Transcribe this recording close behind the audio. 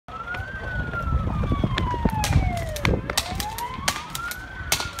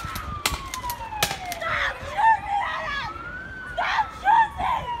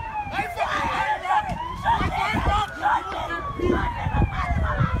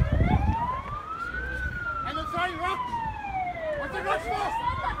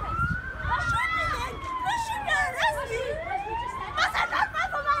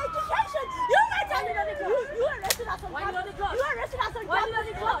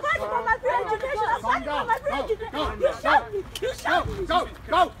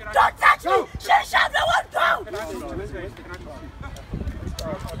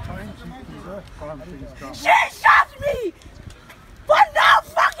She shot me! For no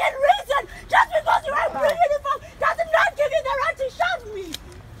fucking reason! Just because you are a blue uniform does not give you the right to shoot me!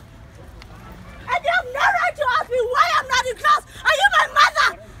 And you have no right to ask me why I'm not in class! Are you my mother?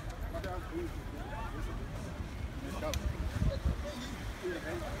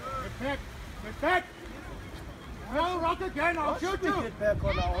 Get back! No, rock again, I'll shoot you! Get back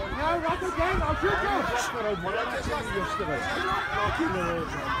on our own. No, rock again, I'll shoot you! That's what I wanted to tell you yesterday.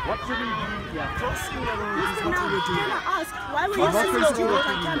 What should we do? Yeah. Crossing the road is what we do. Can I ask, why were you sending students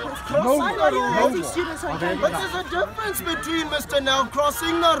on campus? Why were you arresting students on campus? But there's a difference between, Mr. Now,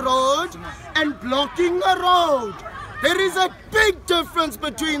 crossing the road and blocking the road. There is a big difference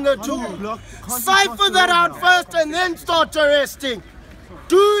between the two. Cipher that out first and then start arresting.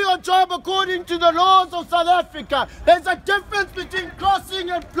 Do your job according to the laws of South Africa. There's a difference between crossing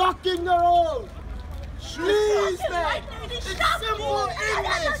and blocking the road. Please, man. It's simple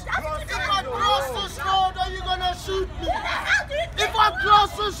English. If I cross this road, are you going to shoot me? If I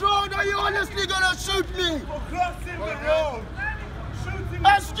cross this road, are you honestly going to shoot me? For crossing the road.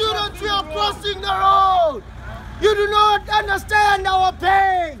 As students, we are crossing the road. You do not understand our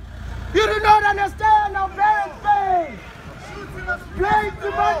pain. You do not understand our parents' pain. Please, they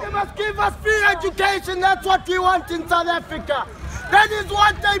must give us free education. That's what we want in South Africa. That is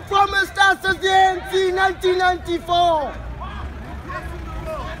what they promised us as the ANC in 1994.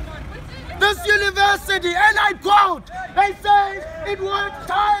 This university, and I quote, they say it worked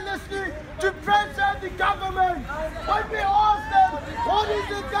tirelessly to pressure the government. When we ask them, what is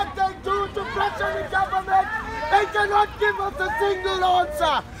it that they do to pressure the government? They cannot give us a single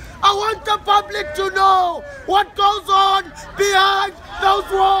answer. I want the public to know what goes on behind those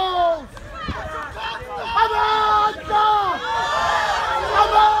walls. America!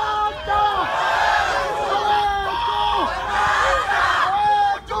 America!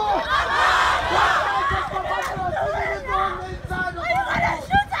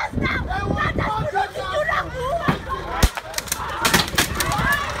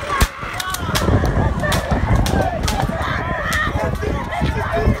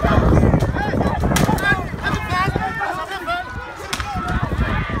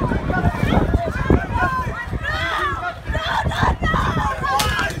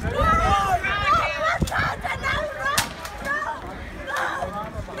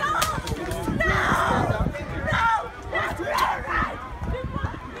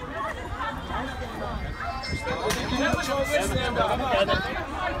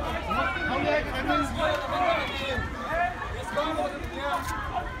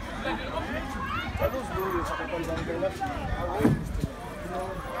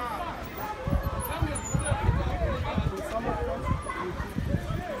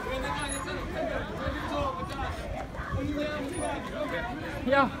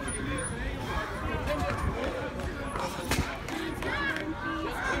 Yeah.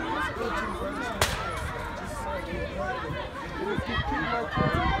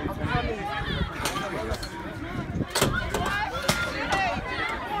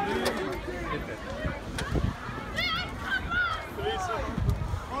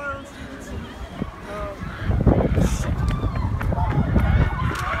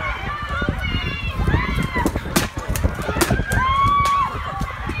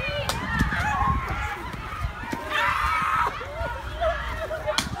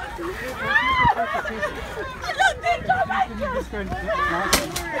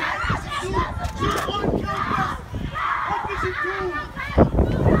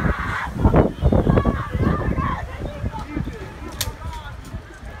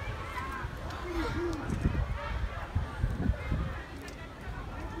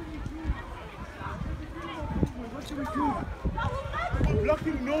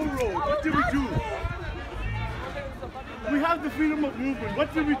 Blocking no road. What did we do? We have the freedom of movement.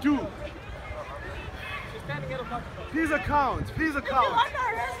 What did we do? Please account. Please account. If you want to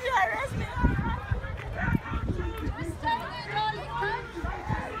arrest me, arrest me.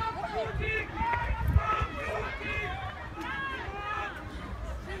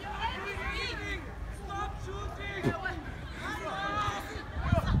 Stop shooting!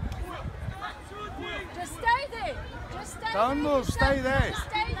 Just stay there. Just stay. Don't move. Stay there. Just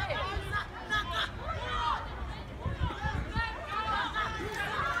stay there.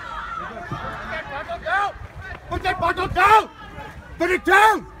 Put that bottle down! Put it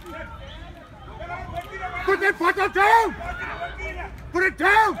down! Put that bottle down! Put it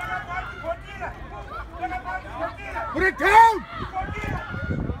down! Put it down!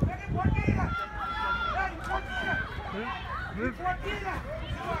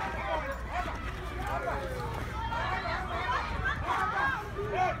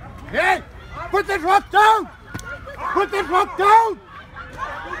 Hey! Put Put that rock down! Put that rock down!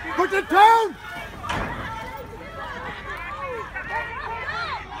 Put it down!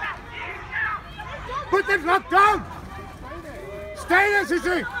 Put that rock down! Stay there,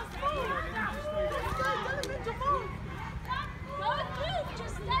 Sissy! Don't move,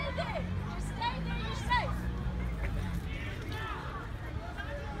 just stay there. Just stay there, you're safe.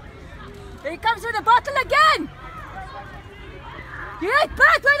 Here he comes with a bottle again! Get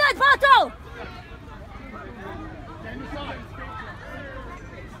back with that bottle!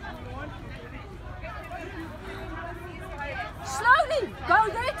 Slowly! Go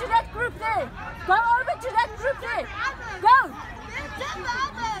there to that group there! Go over to that group there! Go!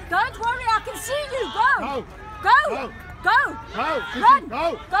 Don't worry, I can see you! Go! Go! Go! Go! Go! Go! Sissy, Run!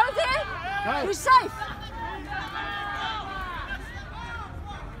 go! Go there! Go! You're safe!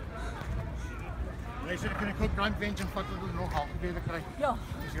 Luister, ek kan 'n koud brandwens en vat wat ons nog half beter kry. Ja,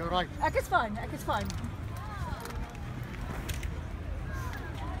 Is jy alright? ek is fine, ek is fine.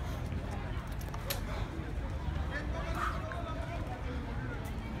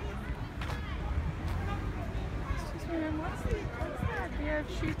 What's the idea of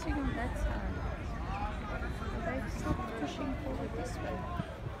shooting on that side? They've stopped pushing forward this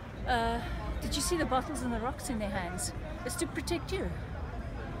way. Did you see the bottles and the rocks in their hands? It's to protect you.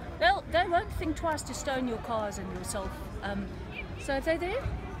 They won't think twice to stone your cars and yourself. So if they're there,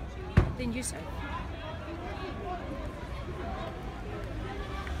 then you're safe.